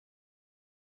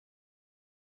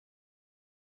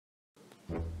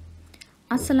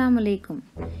Assalamu alaikum.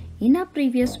 In our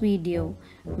previous video,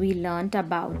 we learnt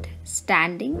about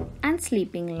standing and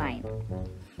sleeping line.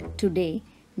 Today,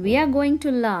 we are going to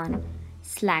learn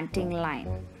slanting line.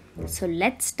 So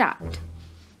let's start.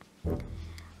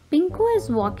 Pinku is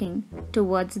walking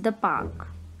towards the park.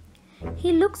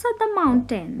 He looks at the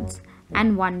mountains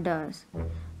and wonders,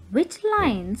 which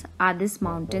lines are these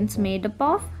mountains made up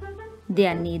of? They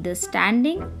are neither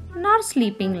standing nor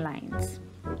sleeping lines.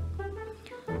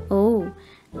 Oh,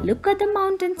 look at the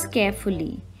mountains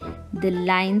carefully. The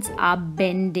lines are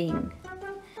bending.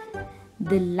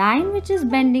 The line which is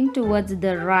bending towards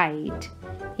the right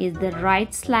is the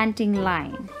right slanting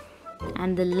line,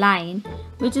 and the line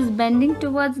which is bending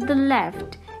towards the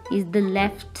left is the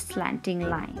left slanting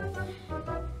line.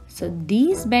 So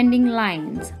these bending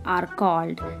lines are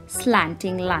called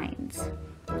slanting lines.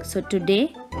 So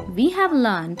today we have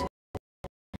learned